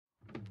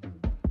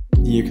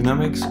The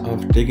economics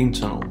of digging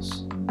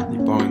tunnels,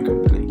 the Boring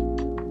Company.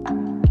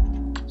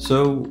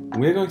 So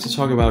we're going to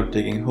talk about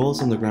digging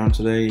holes in the ground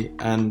today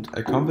and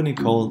a company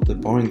called the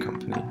Boring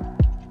Company.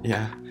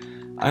 Yeah,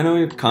 I know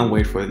you can't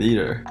wait for it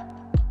either.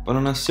 But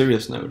on a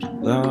serious note,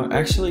 there are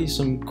actually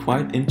some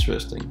quite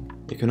interesting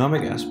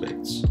economic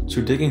aspects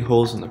to digging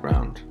holes in the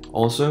ground.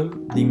 Also,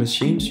 the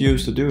machines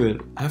used to do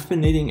it have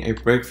been needing a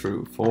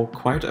breakthrough for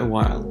quite a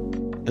while,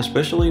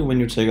 especially when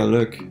you take a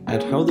look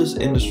at how this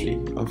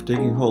industry of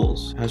digging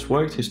holes has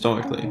worked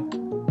historically.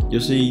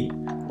 You see,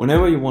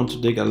 whenever you want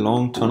to dig a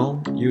long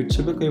tunnel, you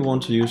typically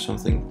want to use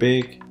something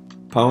big,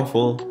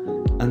 powerful,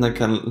 and that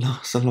can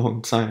last a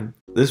long time.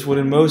 This would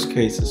in most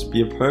cases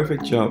be a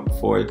perfect job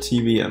for a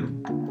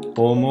TBM,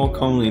 or more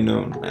commonly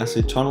known as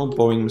a tunnel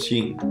boring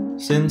machine,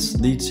 since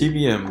the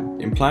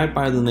TBM, implied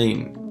by the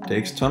name,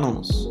 digs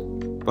tunnels.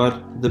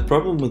 But the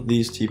problem with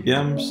these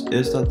TBMs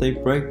is that they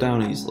break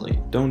down easily,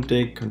 don't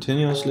dig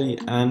continuously,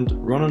 and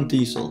run on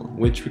diesel,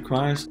 which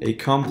requires a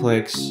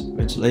complex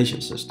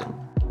ventilation system.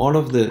 All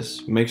of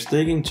this makes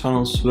digging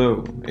tunnels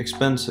slow,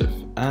 expensive,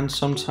 and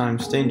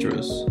sometimes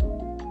dangerous.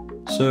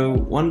 So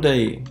one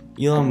day,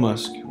 Elon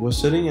Musk was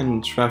sitting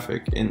in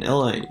traffic in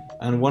LA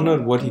and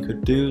wondered what he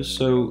could do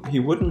so he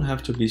wouldn't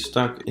have to be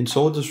stuck in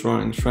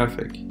soul-destroying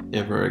traffic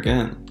ever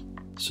again.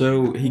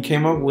 So he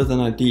came up with an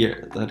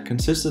idea that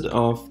consisted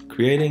of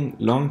creating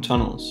long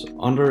tunnels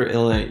under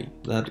LA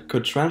that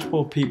could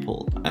transport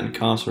people and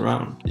cars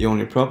around. The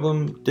only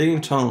problem,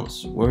 digging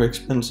tunnels were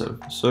expensive,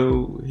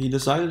 so he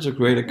decided to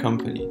create a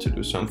company to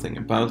do something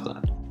about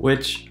that,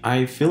 which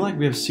I feel like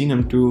we have seen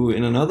him do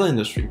in another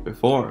industry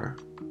before.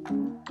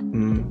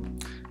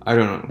 I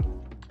don't know.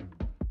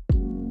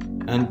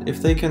 And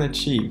if they can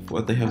achieve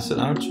what they have set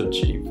out to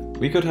achieve,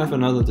 we could have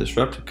another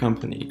disruptive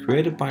company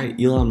created by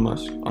Elon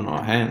Musk on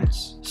our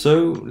hands.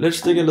 So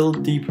let's dig a little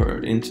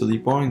deeper into the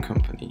Boring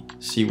Company,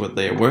 see what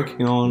they are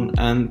working on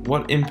and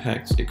what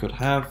impacts it could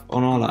have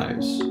on our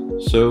lives.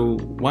 So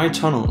why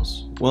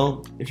tunnels?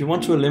 Well, if you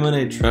want to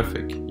eliminate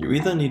traffic, you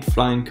either need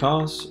flying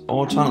cars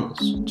or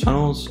tunnels.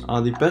 Tunnels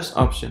are the best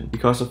option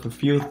because of a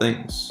few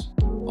things.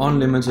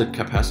 Unlimited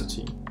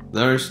capacity.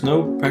 There is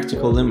no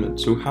practical limit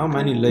to how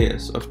many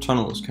layers of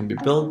tunnels can be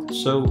built,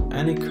 so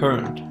any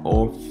current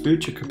or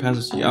future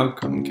capacity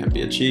outcome can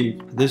be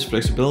achieved. This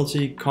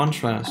flexibility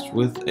contrasts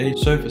with a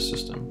surface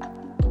system,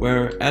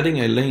 where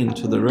adding a lane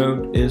to the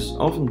road is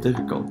often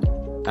difficult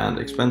and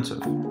expensive.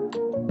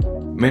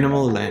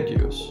 Minimal land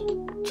use.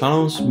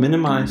 Tunnels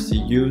minimize the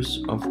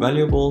use of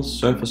valuable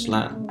surface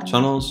land.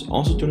 Tunnels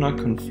also do not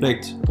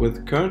conflict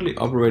with currently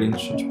operating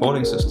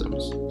transporting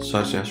systems,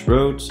 such as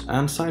roads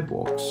and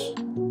sidewalks.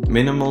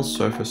 Minimal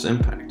surface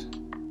impact.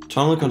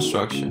 Tunnel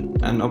construction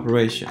and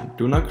operation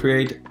do not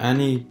create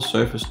any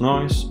surface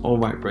noise or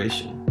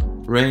vibration.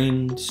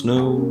 Rain,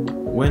 snow,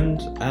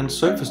 wind, and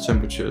surface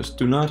temperatures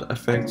do not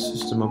affect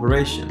system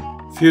operation.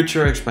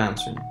 Future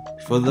expansion.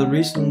 For the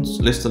reasons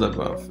listed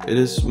above, it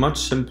is much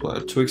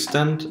simpler to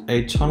extend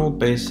a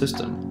tunnel-based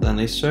system than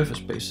a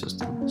surface-based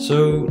system.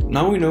 So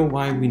now we know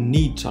why we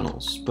need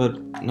tunnels, but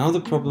now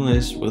the problem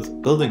is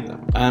with building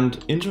them.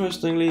 And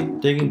interestingly,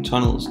 digging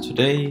tunnels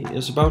today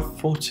is about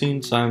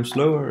 14 times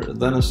slower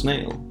than a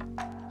snail.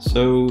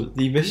 So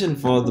the vision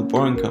for the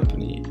Boring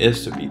Company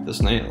is to beat the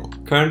snail.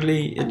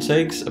 Currently, it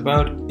takes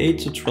about 8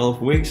 to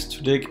 12 weeks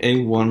to dig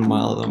a 1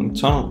 mile long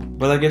tunnel.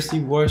 But I guess the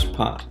worst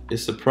part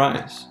is the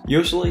price.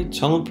 Usually,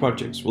 tunnel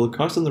projects will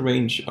cost in the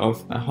range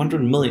of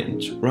 100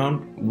 million to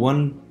around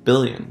 1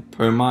 billion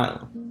per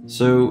mile.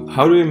 So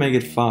how do we make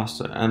it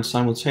faster and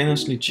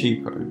simultaneously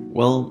cheaper?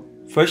 Well,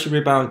 first you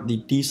rip out the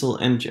diesel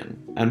engine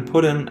and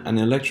put in an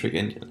electric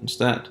engine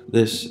instead.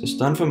 This is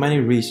done for many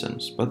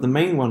reasons, but the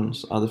main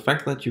ones are the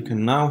fact that you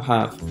can now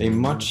have a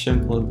much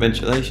simpler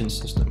ventilation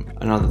system.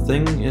 Another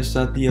thing is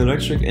that the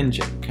electric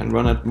engine can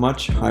run at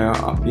much higher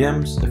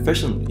RPMs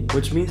efficiently,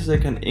 which means they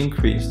can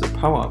increase the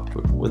power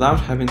output without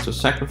having to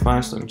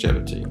sacrifice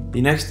longevity.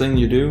 The next thing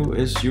you do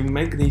is you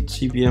make the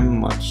TBM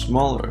much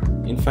smaller,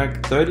 in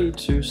fact 30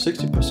 to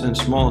 60%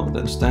 smaller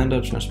than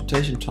standard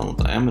transportation tunnel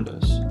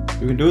diameters.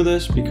 You can do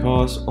this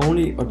because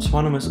only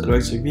autonomous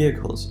electric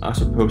vehicles are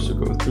supposed to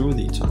go through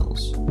the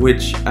tunnels,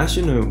 which, as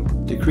you know,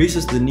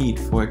 decreases the need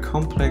for a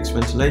complex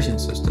ventilation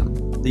system.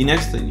 The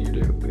next thing you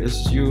do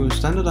is you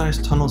standardize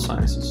tunnel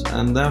sizes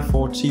and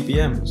therefore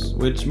TBMs,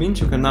 which means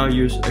you can now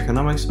use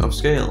economics of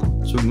scale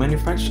to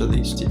manufacture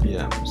these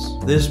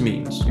TBMs. This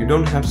means you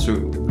don't have to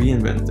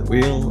reinvent the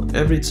wheel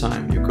every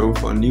time you go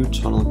for a new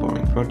tunnel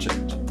boring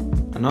project.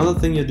 Another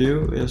thing you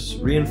do is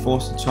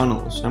reinforce the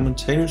tunnel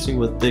simultaneously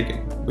with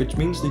digging, which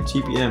means the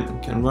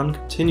TBM can run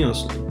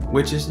continuously,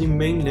 which is the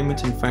main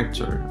limiting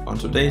factor on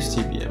today's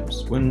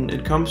TBMs when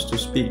it comes to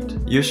speed.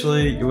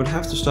 Usually you would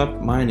have to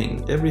stop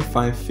mining every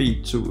 5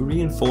 feet to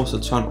reinforce a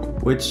tunnel,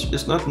 which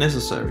is not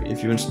necessary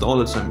if you install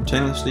it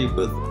simultaneously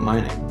with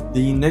mining.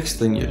 The next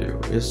thing you do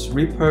is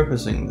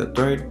repurposing the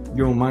dirt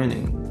you're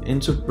mining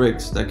into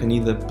bricks that can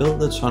either build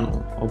the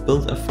tunnel or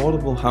build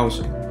affordable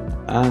housing.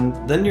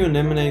 And then you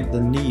eliminate the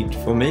need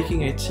for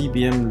making a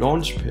TBM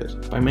launch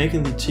pit by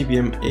making the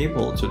TBM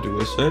able to do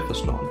a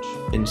surface launch.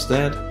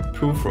 Instead,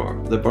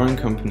 Prufrock, the Boring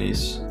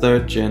Company's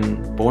 3rd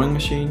gen boring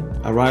machine,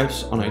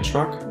 arrives on a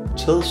truck,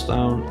 tilts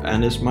down,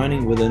 and is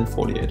mining within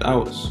 48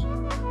 hours.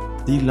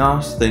 The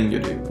last thing you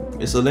do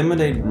is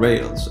eliminate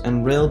rails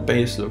and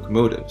rail-based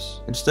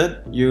locomotives.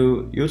 Instead,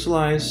 you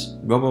utilize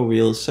rubber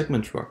wheel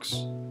segment trucks.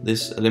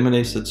 This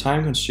eliminates the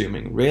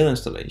time-consuming rail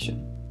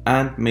installation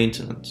and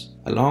maintenance,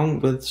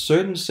 along with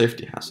certain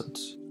safety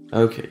hazards.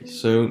 Okay,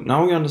 so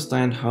now we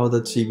understand how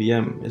the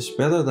TBM is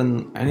better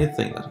than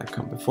anything that had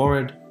come before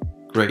it.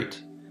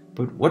 Great.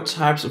 But what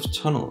types of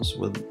tunnels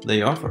will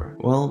they offer?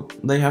 Well,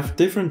 they have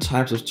different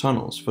types of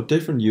tunnels for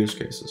different use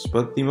cases,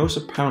 but the most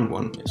apparent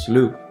one is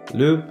Loop.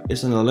 Loop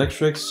is an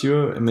electric,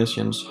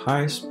 zero-emissions,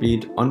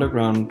 high-speed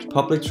underground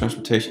public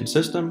transportation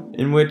system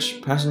in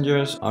which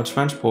passengers are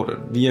transported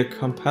via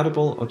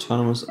compatible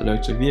autonomous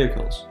electric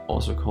vehicles,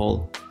 also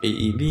called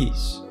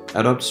AEVs,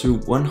 at up to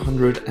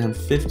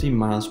 150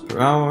 miles per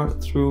hour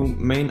through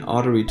main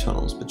artery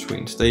tunnels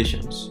between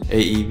stations.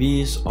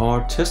 AEVs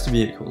are test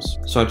vehicles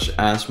such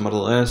as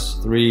Model S,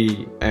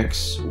 3,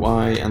 X,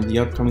 Y, and the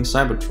upcoming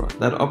Cybertruck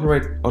that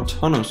operate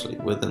autonomously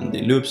within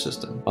the Loop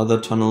system. Other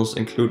tunnels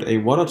include a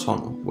water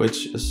tunnel,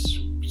 which is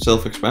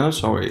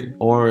self-explanatory,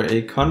 or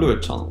a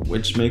conduit tunnel,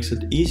 which makes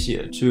it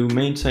easier to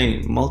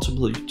maintain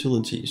multiple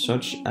utilities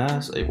such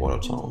as a water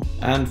tunnel,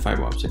 and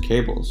fiber optic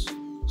cables.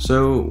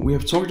 So we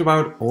have talked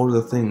about all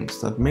the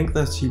things that make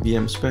the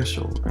TBM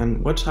special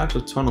and what types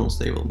of tunnels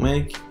they will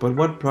make, but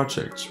what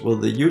projects will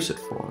they use it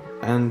for?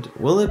 And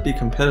will it be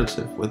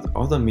competitive with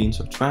other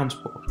means of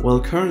transport? Well,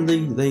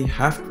 currently they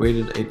have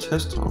created a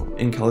test tunnel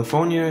in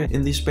California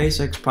in the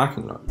SpaceX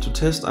parking lot to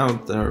test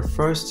out their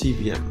first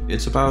TBM.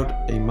 It's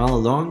about a mile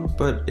long,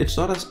 but it's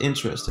not as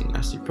interesting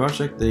as the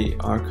project they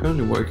are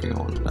currently working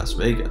on in Las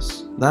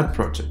Vegas. That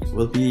project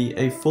will be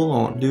a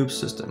full-on loop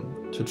system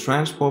to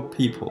transport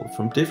people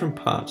from different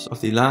parts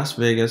of the Las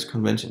Vegas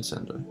Convention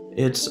Center.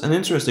 It's an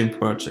interesting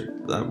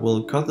project that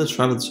will cut the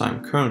travel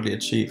time currently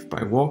achieved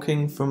by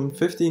walking from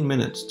 15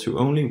 minutes to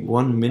only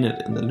 1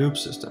 minute in the loop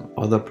system.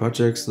 Other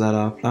projects that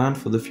are planned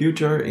for the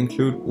future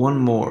include one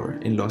more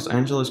in Los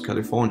Angeles,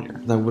 California,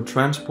 that would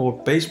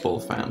transport baseball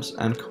fans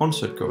and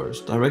concert goers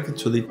directly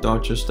to the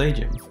Dodger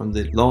Stadium from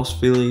the Los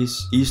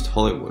Feliz, East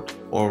Hollywood,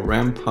 or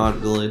Rampart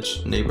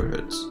Village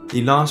neighborhoods.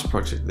 The last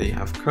project they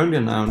have currently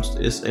announced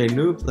is a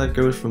loop that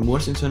goes from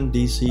Washington,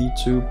 DC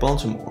to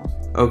Baltimore.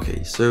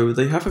 Okay, so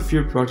they have a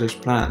few projects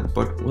planned,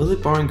 but will the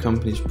Boring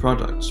Company's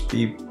products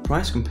be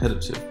price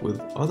competitive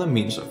with other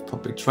means of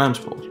public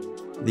transport?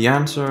 The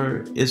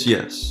answer is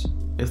yes.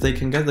 If they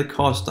can get the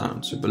cost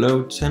down to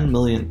below 10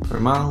 million per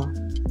mile,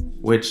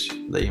 which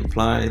they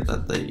imply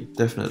that they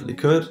definitely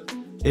could,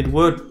 it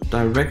would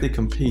directly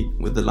compete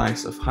with the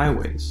likes of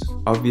highways,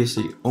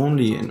 obviously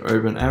only in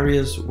urban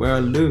areas where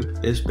a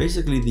loop is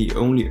basically the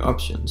only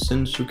option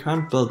since you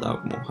can't build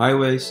out more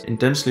highways in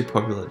densely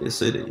populated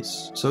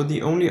cities. So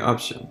the only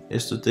option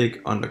is to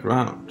dig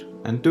underground,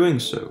 and doing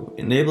so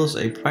enables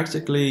a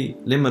practically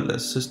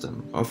limitless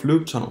system of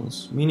loop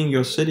tunnels, meaning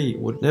your city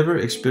would never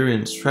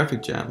experience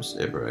traffic jams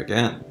ever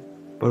again.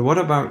 But what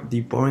about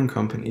the Boring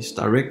Company's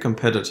direct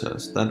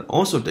competitors that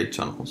also dig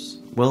tunnels?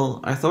 Well,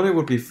 I thought it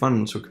would be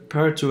fun to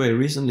compare it to a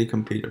recently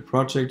completed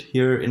project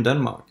here in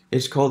Denmark.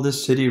 It's called the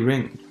City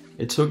Ring.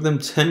 It took them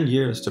 10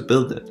 years to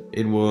build it.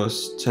 It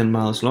was 10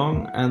 miles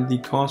long and the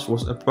cost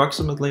was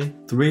approximately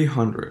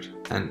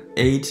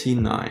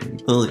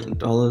 $389 million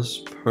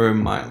per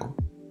mile.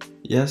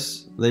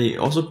 Yes, they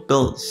also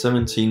built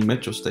 17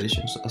 metro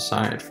stations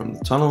aside from the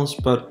tunnels,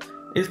 but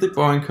if the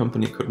Boring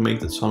Company could make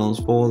the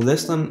tunnels for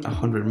less than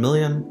 100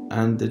 million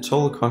and the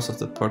total cost of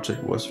the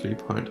project was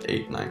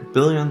 3.89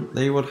 billion,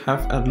 they would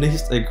have at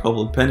least a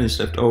couple pennies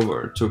left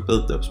over to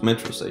build those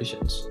metro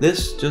stations.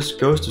 This just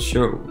goes to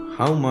show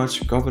how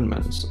much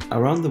governments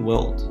around the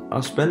world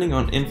are spending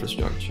on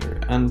infrastructure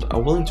and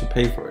are willing to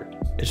pay for it.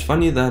 It's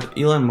funny that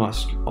Elon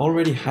Musk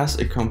already has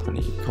a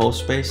company called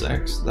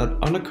SpaceX that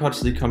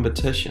undercuts the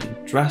competition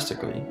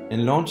drastically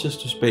in launches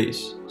to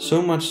space,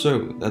 so much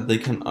so that they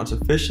can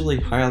artificially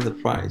higher the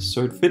price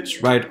so it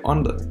fits right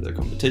under the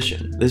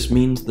competition. This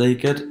means they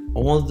get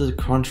all the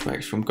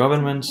contracts from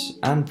governments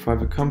and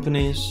private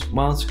companies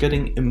whilst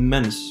getting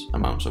immense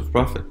amounts of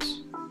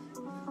profits.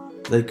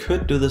 They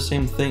could do the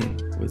same thing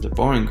with the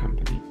Boring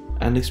Company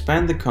and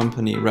expand the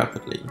company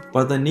rapidly,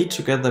 but they need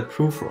to get their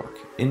Prufrock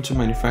into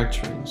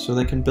manufacturing so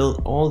they can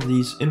build all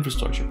these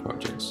infrastructure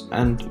projects,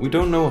 and we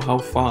don't know how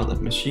far that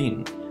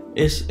machine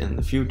is in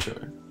the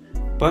future.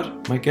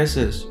 But my guess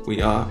is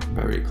we are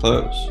very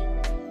close.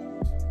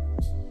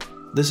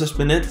 This has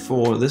been it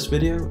for this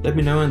video. Let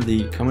me know in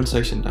the comment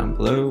section down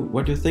below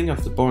what you think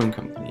of the Boring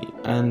Company,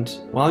 and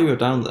while you're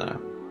down there,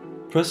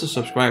 press the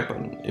subscribe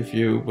button if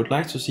you would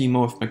like to see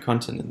more of my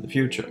content in the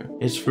future.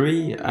 It's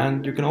free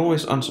and you can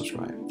always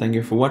unsubscribe. Thank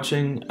you for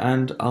watching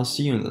and I'll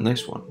see you in the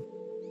next one.